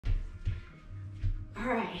All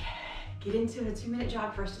right, get into a 2-minute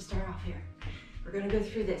jog first to start off here. We're gonna go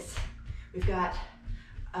through this. We've got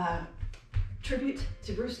a tribute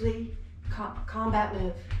to Bruce Lee combat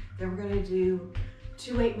move. Then we're gonna do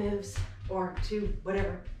 2 weight moves or 2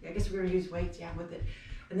 whatever. I guess we're gonna use weights, yeah, with it.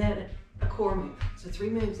 And then a core move. So 3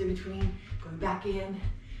 moves in between, going back in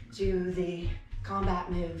to the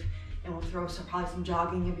combat move, and we'll throw probably some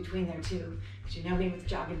jogging in between there too. Because you know me with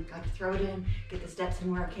jogging, I like to throw it in, get the steps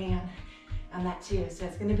in where I can, and that too. So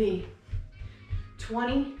it's gonna be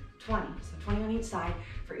 20, 20, so 20 on each side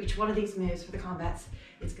for each one of these moves for the combats.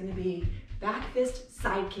 It's gonna be Backfist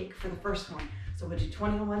Sidekick for the first one. So we'll do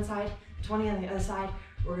 20 on one side, 20 on the other side.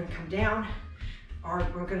 We're gonna come down, or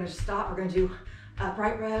we're gonna stop. We're gonna do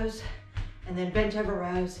upright rows, and then bent over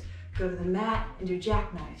rows, go to the mat and do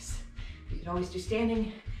jackknives. You can always do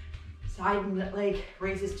standing, side and leg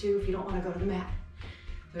raises too if you don't want to go to the mat.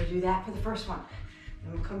 So do that for the first one.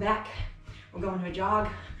 Then we'll come back, we'll go into a jog,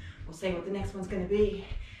 we'll say what the next one's gonna be,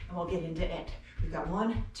 and we'll get into it. We've got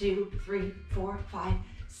 1, 2, 3, 4, 5,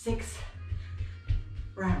 6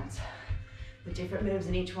 rounds with different moves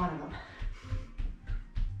in each one of them.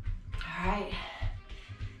 All right,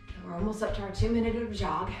 we're almost up to our 2-minute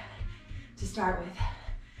jog to start with.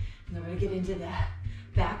 And then we're gonna get into the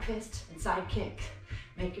back fist and side kick.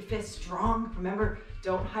 Make your fist strong. Remember,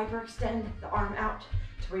 don't hyperextend the arm out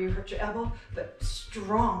to where you hurt your elbow, but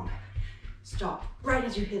strong. Stop right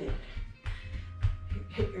as you hit it.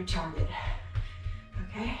 Hit your target,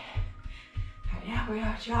 okay? All right, now we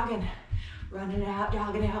are jogging, running out,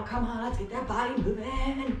 jogging out. Come on, let's get that body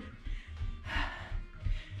moving.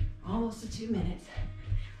 Almost to 2 minutes.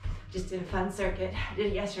 Just did a fun circuit. I did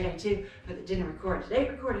it yesterday too, but it didn't record. Today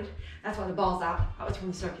it recorded. That's why the ball's out. That was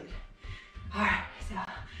from the circuit. All right, so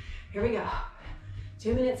here we go.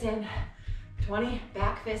 2 minutes in, 20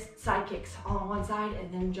 back fist side kicks all on one side,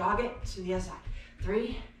 and then jog it to the other side.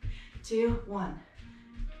 3, 2, 1.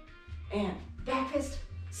 And back fist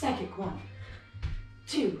side kick. 1,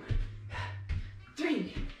 2,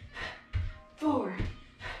 3, 4.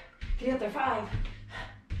 Get out there. 5,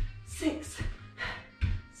 6,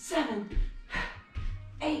 7,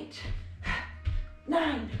 8,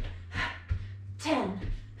 9, 10,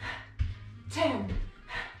 10,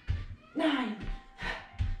 9,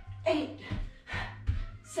 8,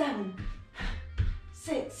 7,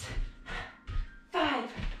 6, 5,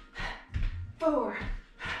 4,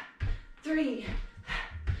 3,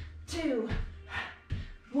 2,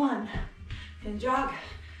 1. And jog.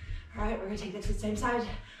 All right, we're gonna take that to the same side.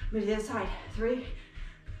 I'm gonna do the other side. 3,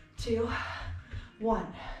 2, 1.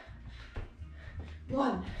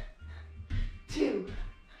 1, 2,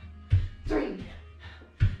 3,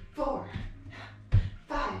 4,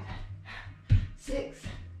 5, 6,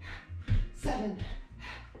 7,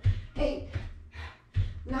 8,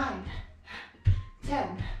 9,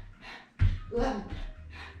 10, 11,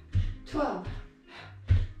 12,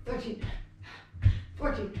 13,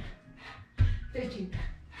 14, 15,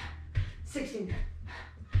 16,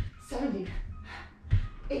 17,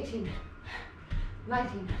 18,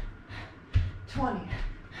 19, 20.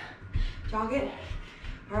 Jog it.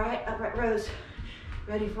 All right, upright rows.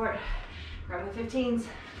 Ready for it. Grab the 15s.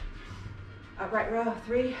 Upright row.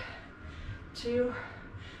 3, 2,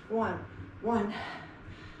 1. 1,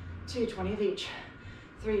 2, 20 of each.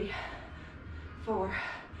 3, 4,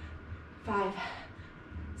 5,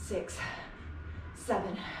 6,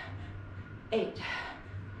 7, 8,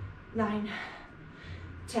 9,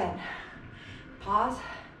 10. Pause.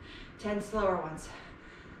 10 slower ones.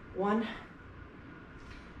 1,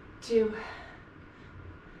 2,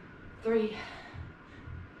 3,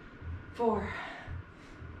 4,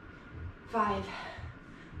 5,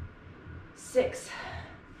 6,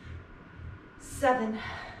 7,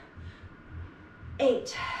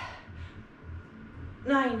 8,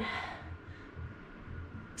 9,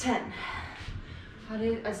 10. I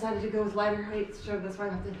decided to go with lighter weights, so that's why I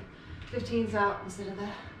got the 15s out instead of the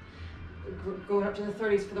going up to the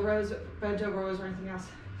 30s for the rows, bent over rows or anything else.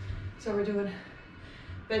 So we're doing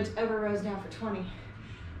bent over rows now for 20.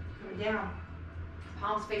 Going down,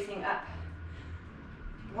 palms facing up.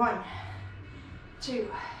 1,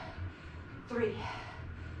 2, 3,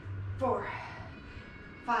 4,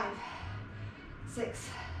 5, 6,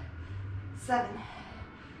 7,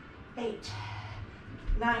 8,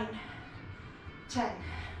 9, 10.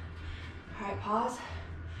 All right, pause.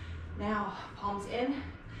 Now, palms in,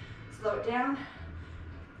 slow it down.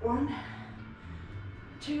 1,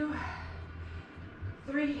 2,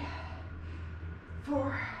 3,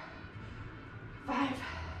 4, 5,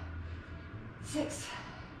 6,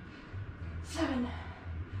 7,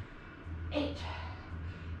 8,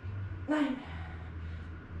 9,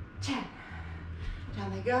 10.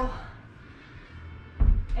 Down they go.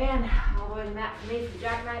 And all the way to the mat for me for the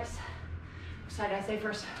jackknives. Which side did I say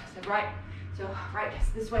first? I said right. So right is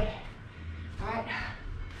this way. All right,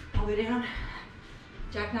 all the way down.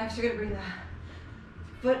 Jackknives are gonna bring the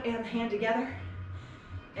foot and the hand together.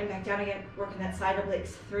 And back down again, working that side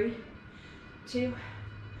obliques. 3, 2,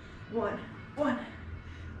 1. 1,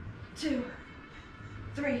 2,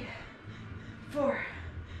 3, 4,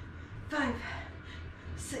 5,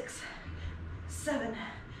 6, 7,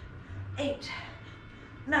 8,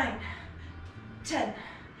 9, 10,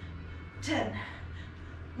 10,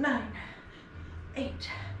 9, 8,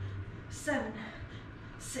 7,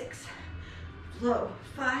 6, low,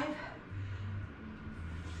 5,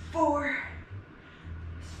 4,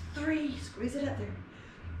 3, squeeze it up there,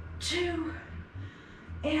 2,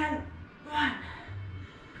 and 1,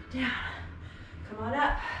 down. Come on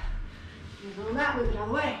up. Use a little mat, move it out of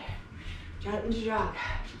the way. Jog into jog.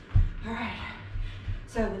 All right.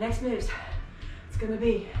 So the next moves, it's gonna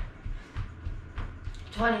be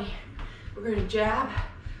 20. We're gonna jab,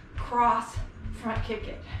 cross, front kick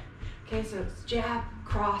it. Okay, so it's jab,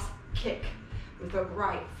 cross, kick with the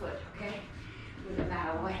right foot, okay? Move the mat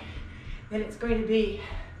out of the way. Then it's going to be,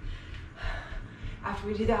 after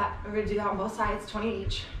we do that, we're gonna do that on both sides, 20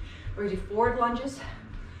 each. We're gonna do forward lunges,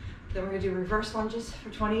 then we're gonna do reverse lunges for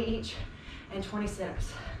 20 each, and 20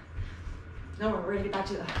 sit-ups. Then we're gonna get back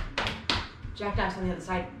to the jackknives on the other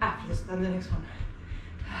side after this, then the next one.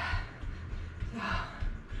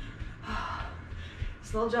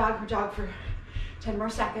 Slow jog, we'll jog for 10 more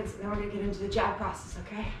seconds, and then we're gonna get into the jab crosses,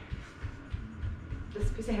 okay? This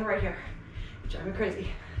piece of hair right here, driving me crazy.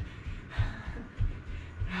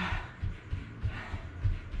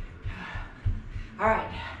 All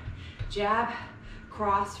right, jab,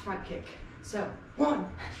 cross, front kick. So 1,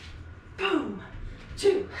 boom,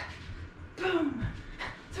 2, boom,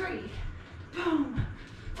 3, boom,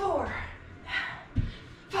 4,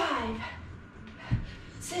 5,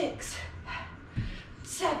 6,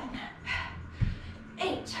 7,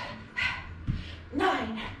 8,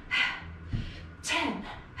 9, 10,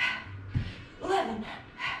 11,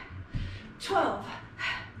 12,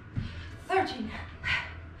 13,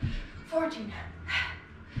 14,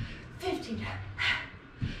 15,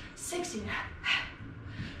 16,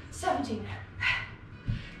 17,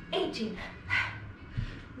 18,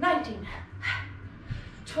 19,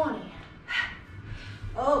 20.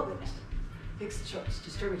 Oh goodness. Fix the shorts,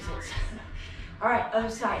 disturbing sense. All right, other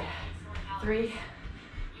side. 3,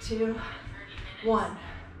 2, 1.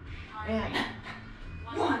 And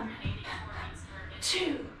 1,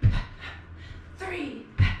 2, 3,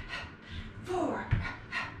 4,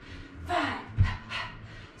 5,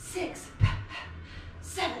 6,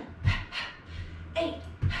 7, 8,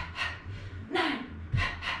 9,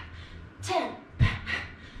 10,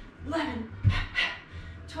 11,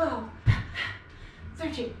 12,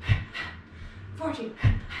 13, 14,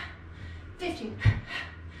 15,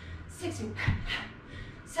 16,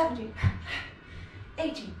 17,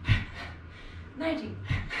 18, 19,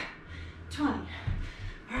 20.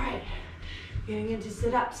 All right, getting into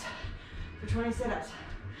sit-ups for 20 sit-ups.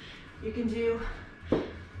 You can do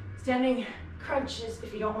standing crunches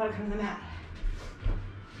if you don't want to come to the mat.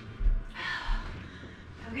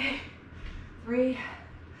 Okay, 3,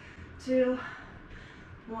 2,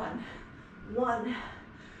 1. 1. I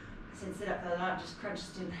said sit up though, not just crunches,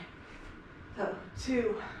 didn't I? So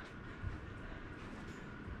 2,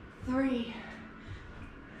 3,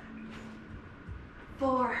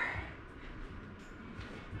 4,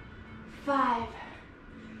 5,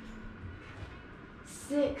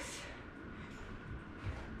 6,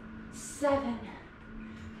 7,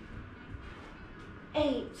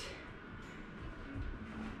 8,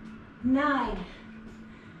 9,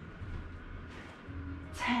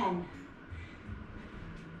 10.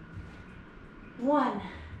 1,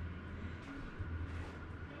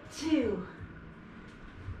 2,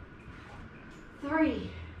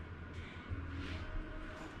 3,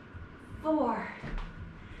 4,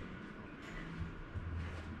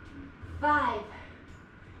 5,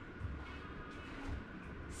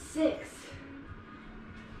 6,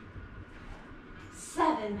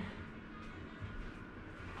 7,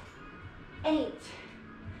 8,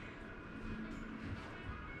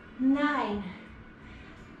 9,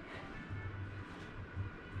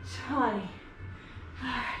 20. All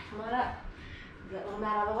right, come on up. Get that little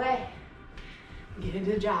mat out of the way. Get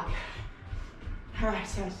into the jog. All right,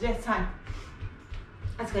 so today's time.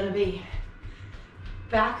 That's gonna be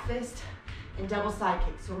back fist and double side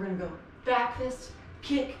kick. So we're gonna go back fist,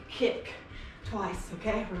 kick, kick twice,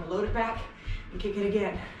 okay? We're gonna load it back and kick it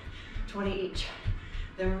again, 20 each.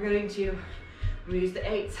 Then we're going to use the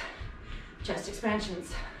 8s chest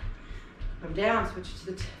expansions. Come down, switch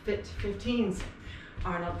to the 15s,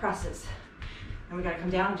 Arnold presses. And we gotta come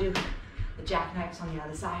down and do the jackknives on the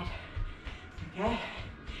other side. Okay?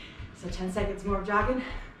 So 10 seconds more of jogging.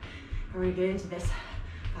 We're gonna get into this.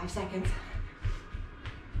 5 seconds.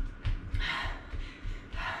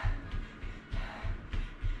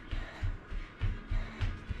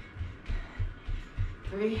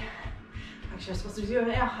 3. Actually, I'm supposed to do it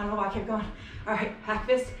now. I don't know why I kept going. All right, back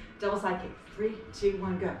fist, double side kick. 3, 2,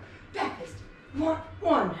 1, go. Back fist.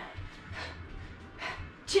 1,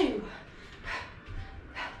 2,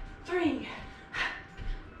 3,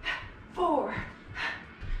 4,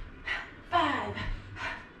 5,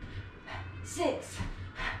 6,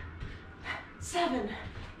 7,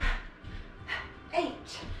 8,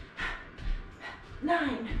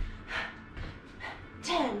 9,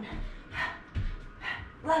 10,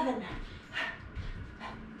 11,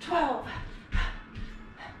 12,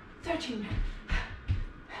 13,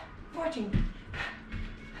 14,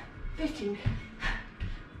 15,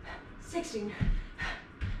 16,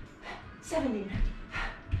 17,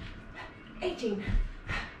 18,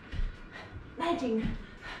 19,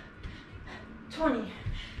 20.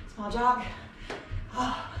 Small jog.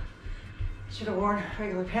 Oh, should have worn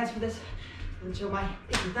regular pants for this. Didn't show my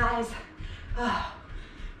icky thighs. Oh,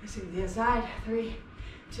 let's do the other side. 3,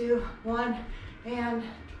 2, 1, and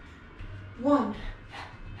 1,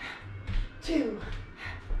 2,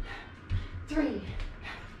 3,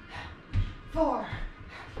 4,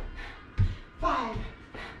 5,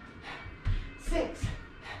 6,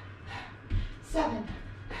 7,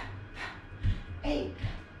 8,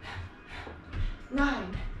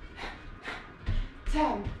 9,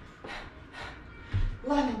 10,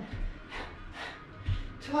 11,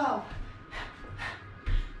 12,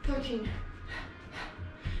 13,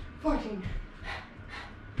 14,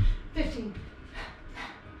 15,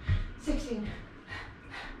 16,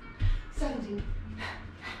 17,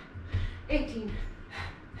 18,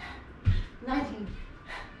 19,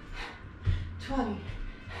 20.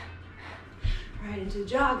 Right into the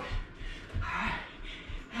jog.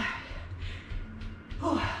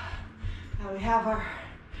 Now we have our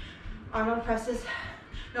Arnold presses.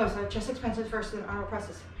 No, sorry, chest expansions first, then Arnold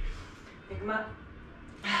presses. Pick them up.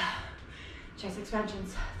 Chest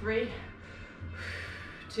expansions. 3,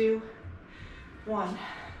 2, 1.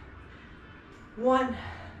 1,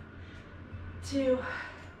 2,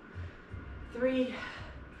 3,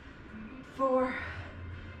 4,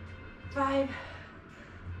 5,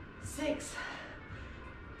 6,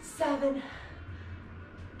 7,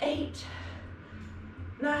 8,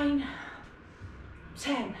 9,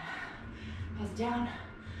 10. Pause it down.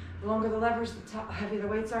 The longer the levers, the heavier the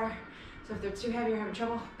weights are. So if they're too heavy or having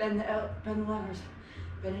trouble, bend the levers.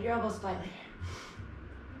 Bend at your elbows slightly.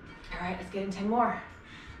 All right, let's get in 10 more.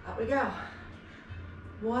 Up we go.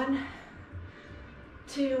 1,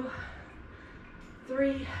 2,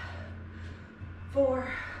 3,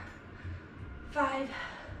 4, 5,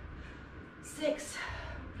 6,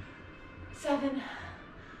 7,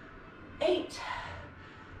 8,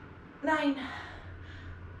 9,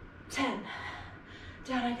 10.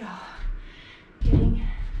 Down I go. Getting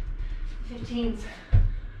 15s.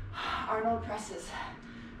 Arnold presses.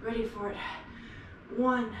 Ready for it.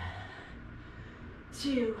 1,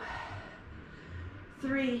 2,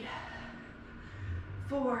 3,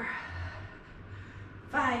 4,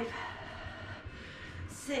 5,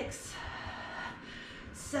 6,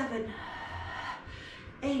 7,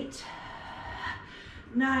 8,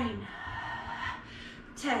 9,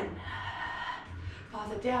 10.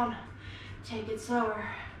 Pause it down. Take it slower.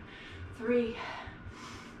 3,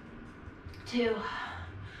 2,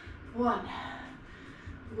 1.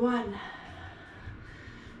 1,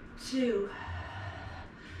 2,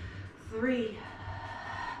 3,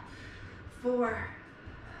 4,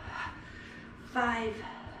 5,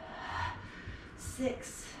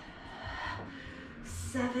 6,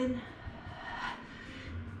 7,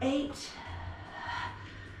 8,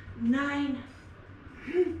 9,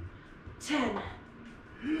 10.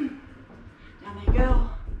 Down they go.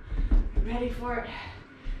 Ready for it.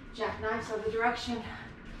 Jackknives other direction.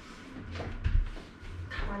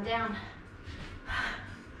 Come on down.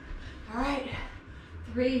 All right.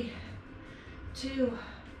 3, 2,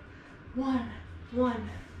 1. 1,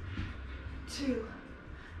 2,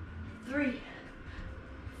 3,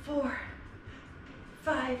 4,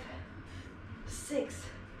 5, 6,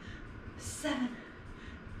 7,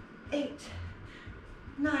 8,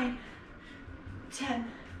 9, 10,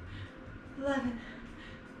 11,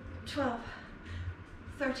 12,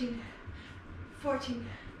 13, 14,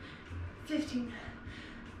 15,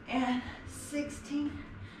 and 16,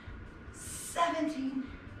 17,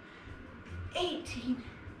 18,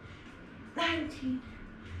 19,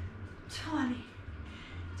 20.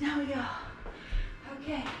 Down we go.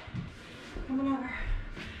 Okay, coming over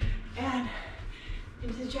and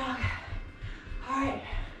into the jog. All right,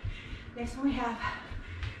 next one we have,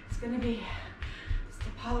 it's gonna be just a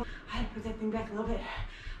pole. I had to put that thing back a little bit.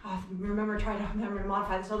 I'll have to try to remember to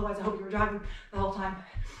modify this, otherwise I hope you were jogging the whole time.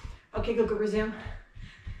 Okay, Google, resume.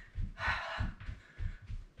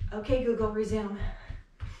 Okay, Google, resume.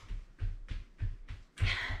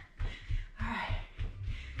 All right,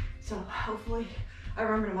 so hopefully I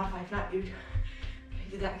remember to modify. If not, dude, I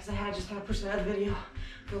did that because I just had to push that other video,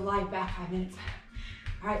 go live back 5 minutes.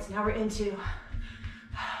 All right, so now we're into,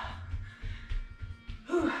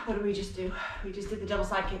 what did we just do? We just did the double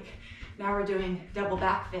side kick. Now we're doing double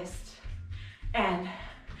back fist. And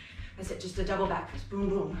that's it, just a double back fist, boom,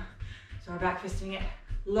 boom. So we're back fisting it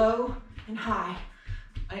low and high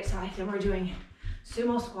on each side. Then we're doing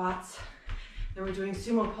sumo squats. Then we're doing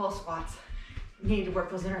sumo pulse squats. You need to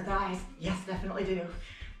work those inner thighs. Yes, definitely do.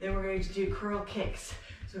 Then we're going to do curl kicks.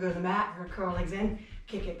 So go to the mat, we're gonna curl legs in,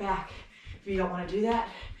 kick it back. If you don't want to do that,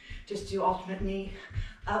 just do alternate knee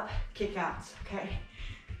up, kick outs, okay?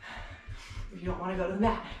 If you don't want to go to the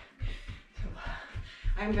mat. So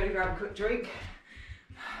I'm going to grab a quick drink.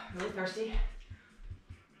 Really thirsty.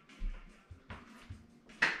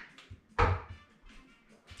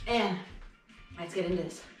 And let's get into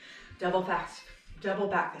this. Double back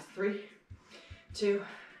fist. 3, 2,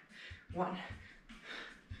 1.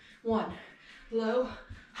 1. Low,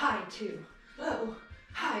 high 2. Low,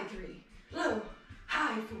 high 3. Low,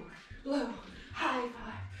 high 4. Low, high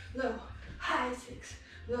 5. Low, high 6.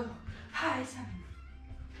 Low, high 7.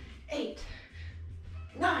 8,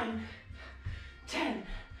 9, 10,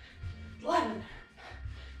 11,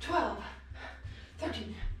 12,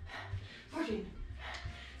 13, 14,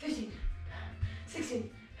 15,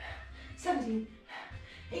 16, 17,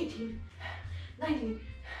 18, 19,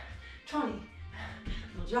 20.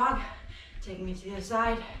 Little jog, taking me to the other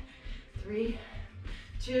side. 3,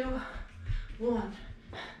 2, 1.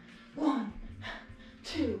 1,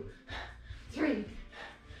 2, 3,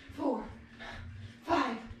 4,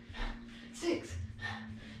 5, 6,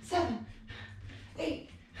 7, 8,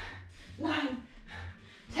 9,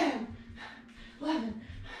 10, 11,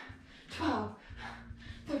 12,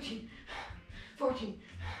 13, 14,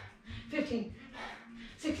 15,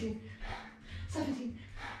 16, 17,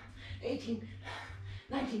 18,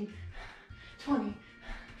 19, 20.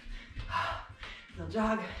 Little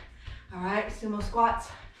jog. All right, sumo squats.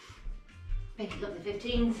 Picking up the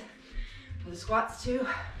 15s. For the squats too,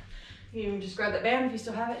 you can just grab that band if you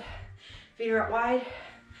still have it. Feet are out wide.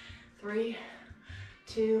 3,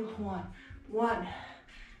 2, 1. 1,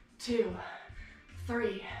 2,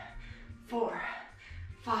 3, 4,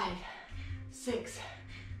 5, 6,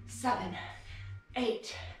 7,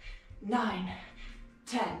 8, 9,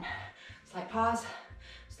 10. Slight pause.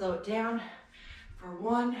 Slow it down for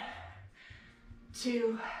 1,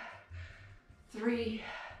 2, 3,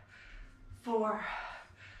 4,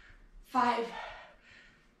 5,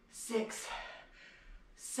 6,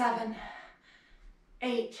 7,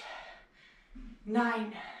 8,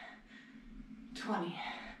 9, 20.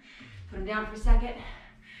 Put them down for a second.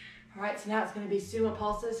 All right, so now it's going to be sumo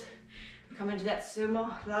pulses. Come into that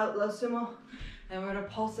sumo, low sumo, and we're going to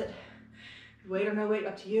pulse it. Weight or no weight,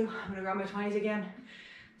 up to you. I'm going to grab my 20s again.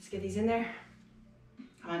 Let's get these in there.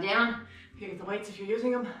 Come on down. Pick up the weights if you're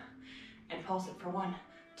using them, and pulse it for 1,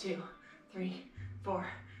 2, 3, 4,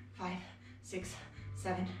 5, 6,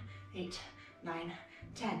 7, 8, 9,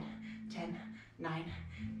 10, 10, 9,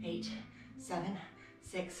 8, 7,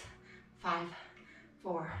 6, 5,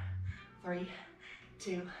 4, 3,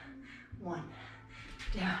 2, 1.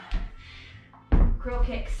 Down. Curl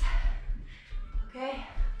kicks. Okay?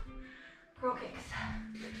 Curl kicks.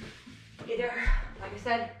 Either, like I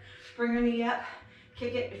said, bring your knee up,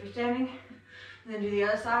 kick it if you're standing, and then do the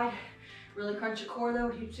other side. Really crunch your core though,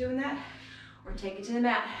 keep doing that, or take it to the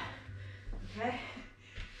mat. Okay?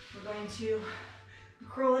 We're going to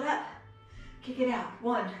curl it up, kick it out.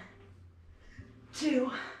 1,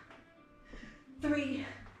 2, 3,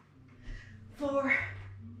 4,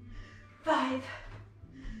 5,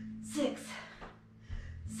 6,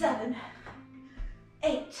 7,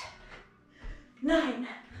 8, 9,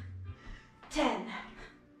 10,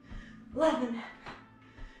 11,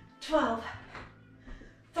 12,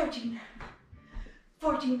 13,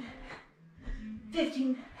 14,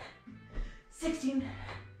 15, 16,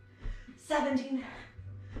 17,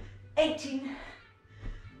 18,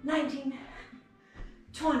 19,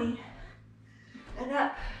 20, and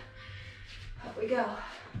up we go.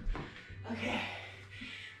 Okay,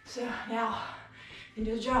 so now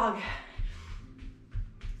into the jog.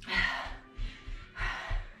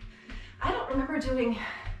 remember doing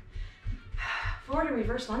forward and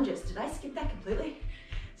reverse lunges. Did I skip that completely?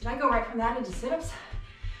 Did I go right from that into sit-ups?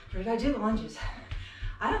 Or did I do the lunges?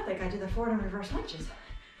 I don't think I did the forward and reverse lunges.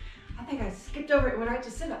 I think I skipped over it and went right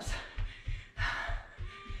to sit-ups.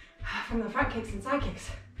 From the front kicks and side kicks.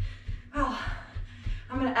 Well,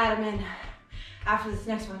 I'm gonna add them in after this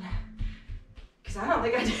next one, because I don't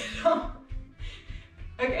think I did them.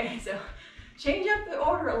 Okay, so change up the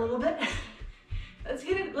order a little bit. Let's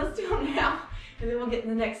do them now, and then we'll get to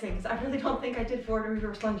the next thing, because I really don't think I did forward and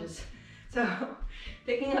reverse lunges. So,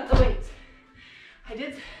 picking up the weights.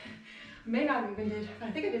 I may not have even did, but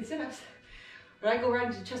I think I did sit-ups. But I go right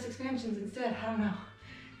into chest expansions instead, I don't know.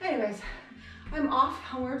 Anyways, I'm off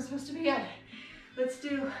on where I'm supposed to be at. Let's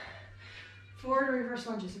do forward and reverse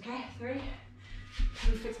lunges, okay? 3, let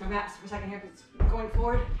me fix my maps for a second here, because it's going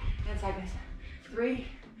forward and sideways. 3,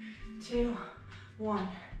 2, 1.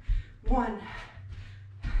 1,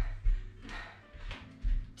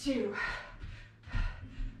 2,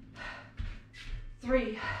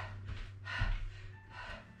 3,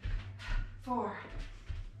 4,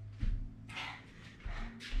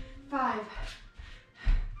 5,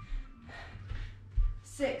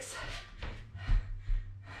 6,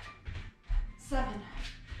 7,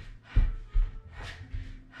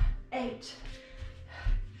 8,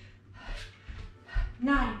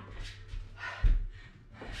 9,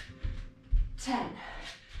 10.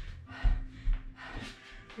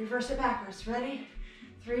 Reverse it backwards. Ready?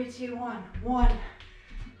 3, 2, 1. 1,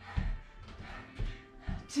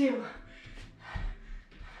 2,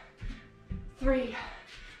 3,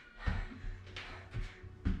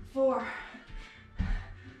 4,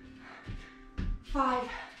 5,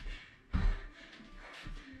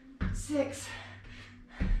 6,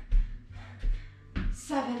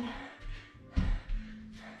 7,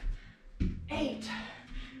 8,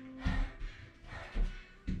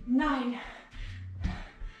 9,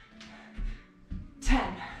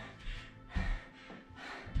 10.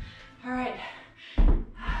 All right.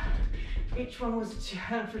 Each one was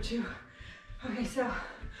for 2. Okay, so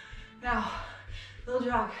now, little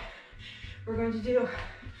jog. We're going to do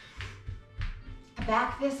a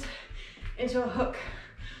back fist into a hook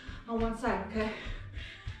on one side, okay?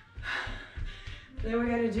 Then we're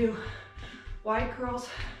gonna do wide curls,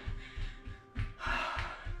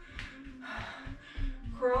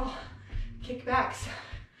 curl kickbacks,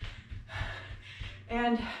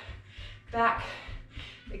 and back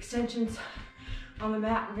extensions on the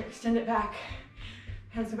mat. We're gonna extend it back,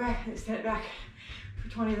 hands are back, and extend it back for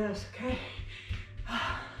 20 of those, okay?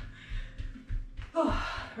 Oh,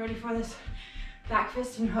 ready for this back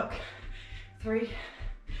fist and hook. 3,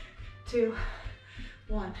 2,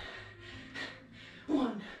 1.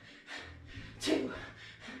 1, 2,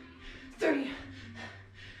 3,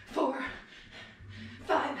 4,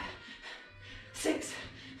 5, 6,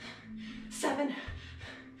 7,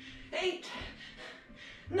 8,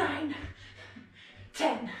 9,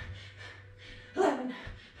 10, 11,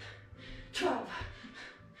 12,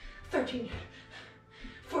 13,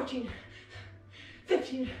 14,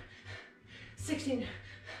 15, 16,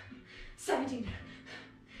 17,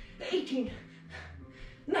 18,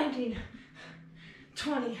 19,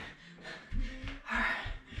 20. All right,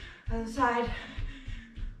 other side.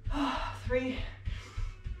 Oh, 3,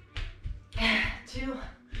 2,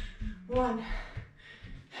 1.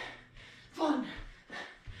 1,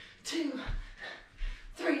 2,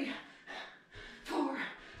 3, 4,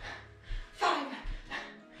 5,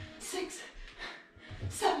 6,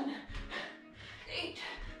 7, 8,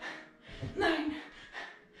 9,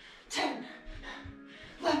 10,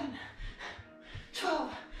 11,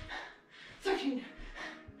 12, 13,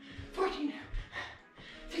 14,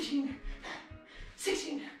 15,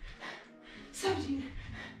 16, 17,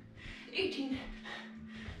 18,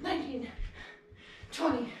 19,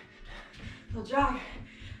 20. Little jog.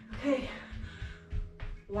 Okay.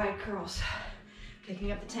 Wide curls.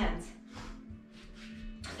 Picking up the 10s.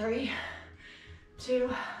 3, 2,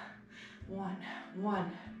 1.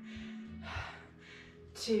 1,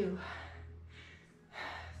 2,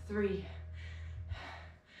 3,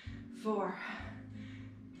 4,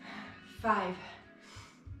 5,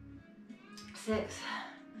 6,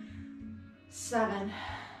 7,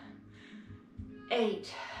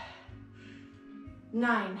 8,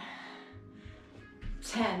 9,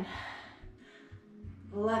 10,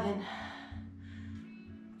 11,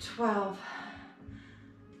 12,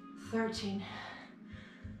 13,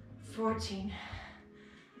 14,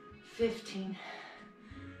 15,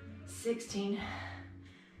 16,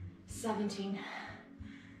 17,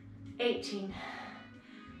 18,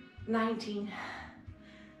 19,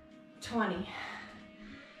 20.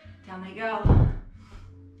 Down they go.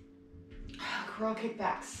 curl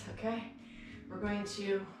kickbacks, okay? We're going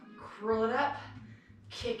to curl it up,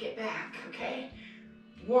 kick it back, okay?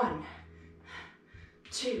 1,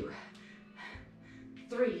 2,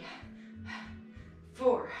 3,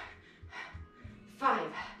 4, 5,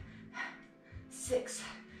 6,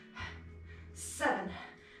 7,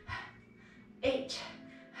 8,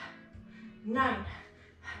 9,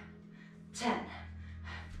 10.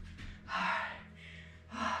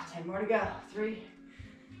 10 more to go. 3,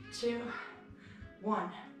 2,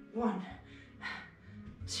 1. 1,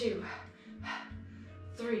 2,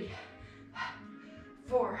 3,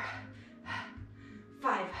 4,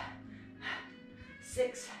 5,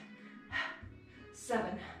 6,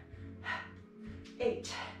 7,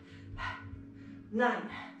 8, 9,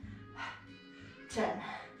 10.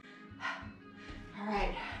 All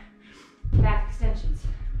right, back extensions.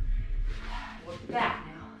 Work the back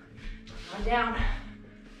now. On down.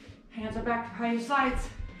 Hands are back behind your sides.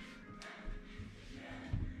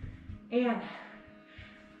 And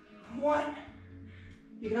 1.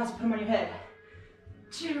 You can also put them on your head.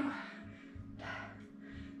 2,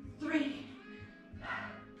 3,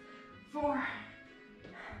 4,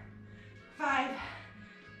 5,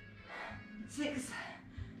 6,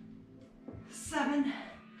 7,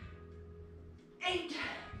 8,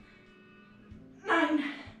 9,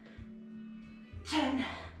 10.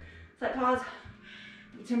 Slight pause.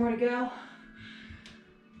 10 more to go.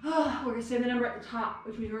 Oh, we're gonna say the number at the top,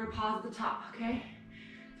 which means we're gonna pause at the top, okay?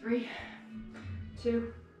 3,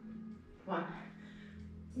 2, 1.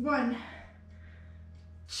 1,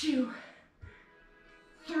 2,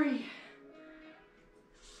 3,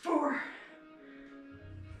 4,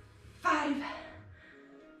 5,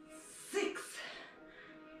 6,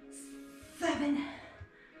 7,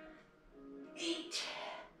 8,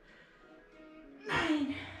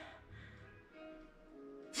 9,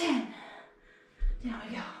 10. Down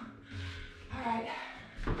we go. All right,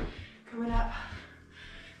 coming up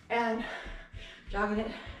and jogging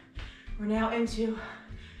it. We're now into,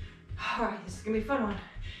 all right, this is gonna be a fun one.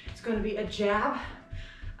 It's gonna be a jab,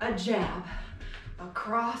 a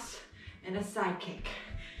cross, and a side kick,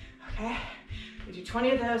 okay? We do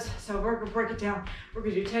 20 of those, so we're gonna break it down. We're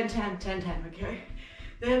gonna do 10, 10, 10, 10, okay?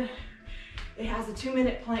 Then it has a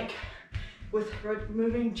 2-minute plank with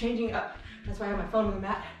moving, changing up. That's why I have my phone on the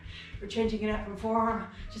mat. We're changing it up from forearm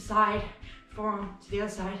to side, forearm to the other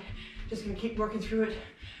side. Just gonna keep working through it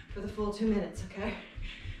for the full 2 minutes, okay?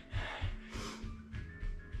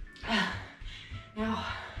 Now,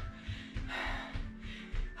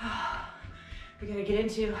 we're gonna get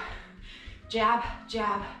into jab,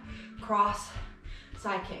 jab, cross,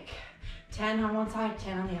 side kick. 10 on one side,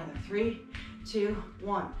 10 on the other. 3, 2,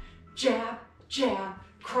 1. Jab, jab,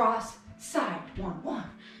 cross, side. 1, 1.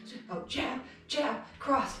 Oh, jab, jab,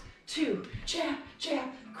 cross. 2, jab, jab,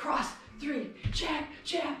 cross. 3, jab,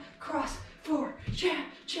 jab, cross. 4, jab,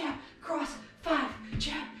 jab, cross. 5,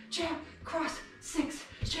 jab, jab, cross. 6,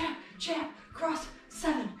 jab, jab, cross.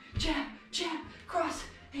 7, jab, jab, cross.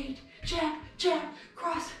 8, jab, jab,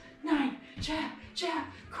 cross. 9, jab, jab,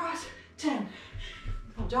 cross. 10.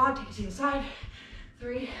 Full jog, take it to the side.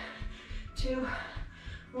 3, 2,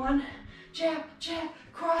 1. Jab, jab,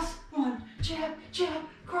 cross. 1, jab, jab,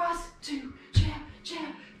 cross. 2, jab,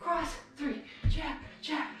 jab, cross. 3, jab,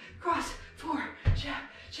 jab, cross. 4, jab,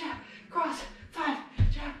 jab, cross. 5,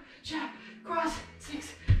 jab, jab, cross.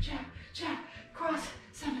 6, jab, jab, cross.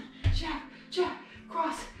 7, jab, jab,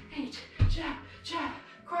 cross. 8, jab, jab,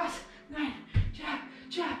 cross. 9, jab,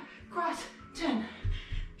 jab, cross. 10.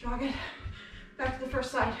 Jog it. Back to the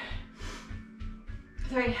first side.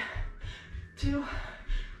 3, 2,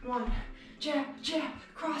 1. Jab, jab,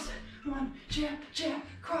 cross. 1, jab, jab,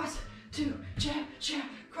 cross. 2, jab, jab,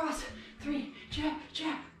 cross. 3, jab,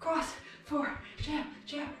 jab, cross. 4, jab,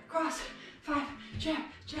 jab, cross. 5, jab,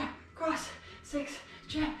 jab, cross. 6,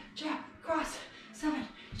 jab, jab, cross. 7,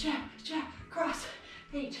 jab, jab, cross.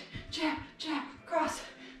 8, jab, jab, cross.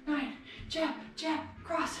 9, jab, jab,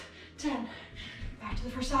 cross. 10. Back to the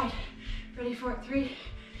first side. Ready for it. 3,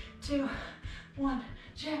 2, 1.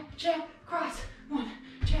 Jab, jab, cross. 1,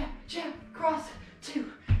 jab, jab, cross.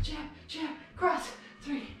 2, jab, jab, cross.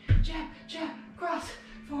 3, jab, jab, cross.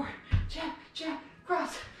 4, jab, jab,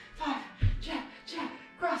 cross. 5, jab, jab,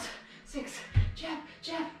 cross. 6, jab,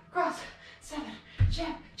 jab, cross. 7,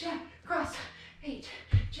 jab, jab, cross. 8,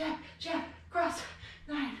 jab, jab, cross.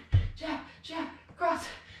 9, jab, jab, cross.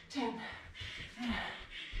 10.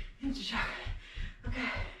 Into jog. Okay,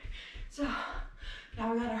 so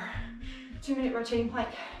now we got our 2-minute rotating plank.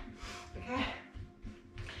 Okay,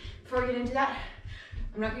 before we get into that,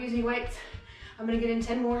 I'm not gonna use any weights. I'm gonna get in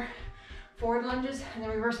 10 more forward lunges and then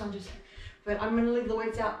reverse lunges. but I'm gonna leave the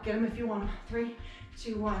weights out. Get them if you want them. 3,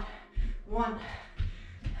 2, 1. 1,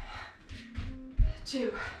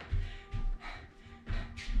 2,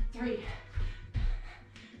 3,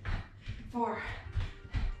 4,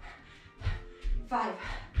 5,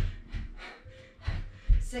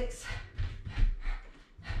 6,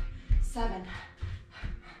 7,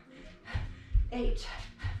 8,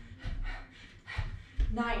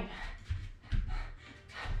 9,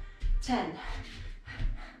 10.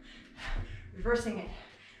 Reversing it.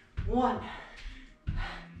 1,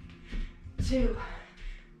 2,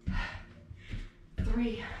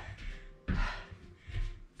 3,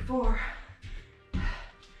 4,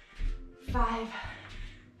 5,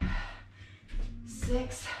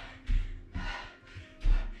 6,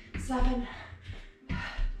 7,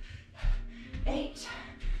 8,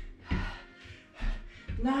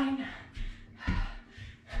 9,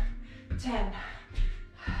 10.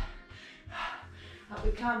 Up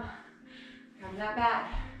we come. Come that bad.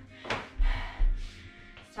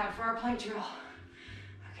 It's time for our plank drill.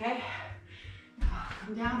 Okay?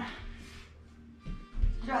 Come down.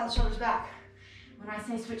 Draw the shoulders back. When I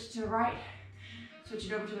say switch to the right, switch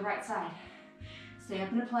it over to the right side. Stay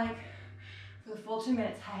up in a plank for the full 2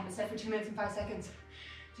 minutes. I have it set for 2 minutes and 5 seconds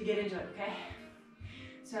to get into it, okay?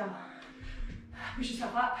 So, push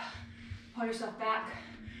yourself up, pull yourself back,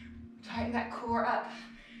 tighten that core up.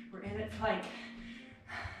 We're in it plank.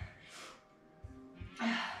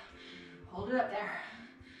 Hold it up there.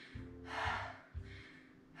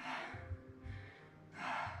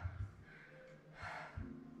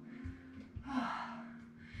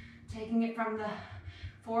 Taking it from the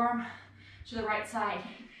forearm to the right side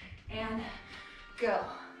and go.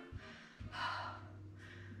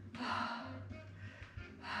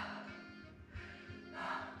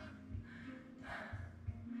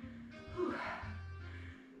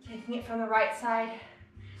 Taking it from the right side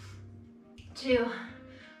to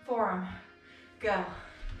forearm. Go.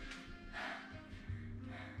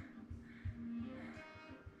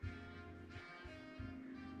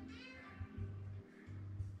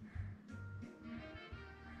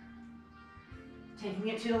 Taking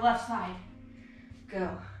it to the left side.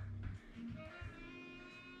 Go.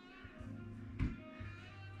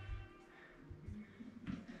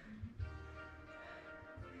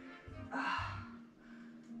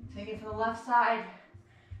 Take it from the left side,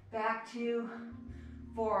 back to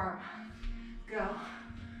forearm. Go.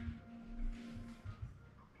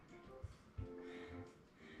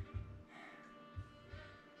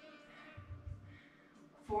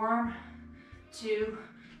 Forearm to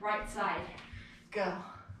right side. Go.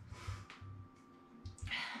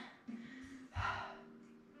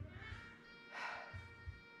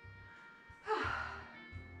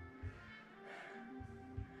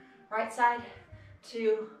 Right side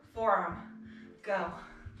to forearm. Go.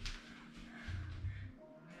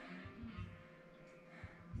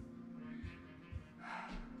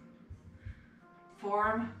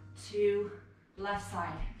 Forearm to left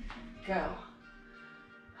side. Go.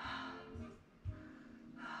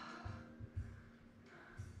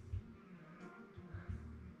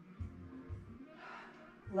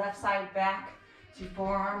 Left side back to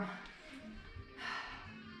forearm.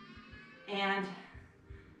 And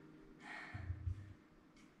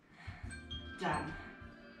done.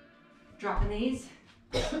 Drop the knees.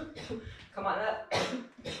 Come on up.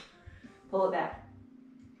 Pull it back.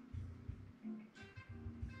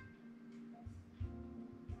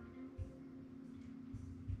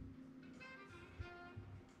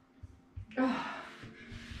 Come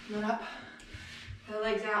on up. The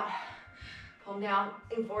legs out. Pull them down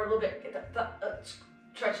and forward a little bit. Get that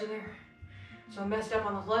stretch in there. So I messed up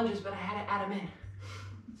on those lunges, but I had to add them in.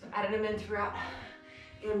 So added them in throughout.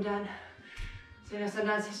 Get them done. So you know,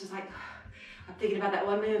 sometimes it's just like, I'm thinking about that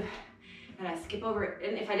one move and I skip over it.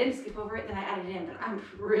 And if I didn't skip over it, then I added it in. But I'm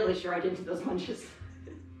really sure I didn't do those lunges.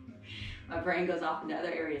 My brain goes off into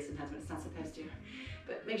other areas sometimes when it's not supposed to.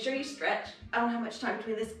 But make sure you stretch. I don't have much time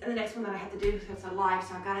between this and the next one that I have to do, so it's a live,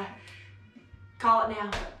 so I gotta call it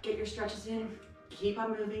now. Get your stretches in, keep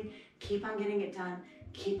on moving, keep on getting it done,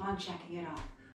 keep on checking it off.